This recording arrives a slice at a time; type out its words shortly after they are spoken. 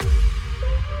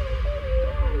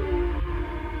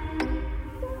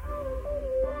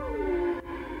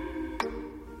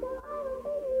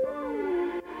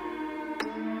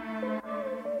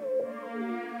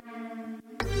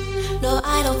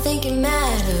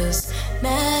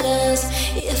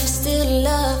still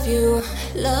love you,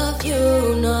 love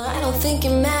you. No, I don't think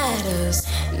it matters,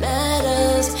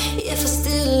 matters. If I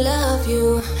still love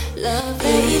you, love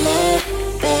you.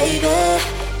 Baby,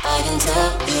 I can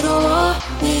tell you don't want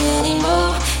me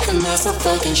anymore. And that's a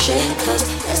fucking shame, cause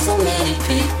there's so many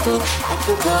people I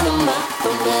can call them up,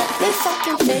 but they're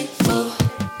fucking faithful.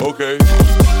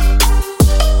 Okay.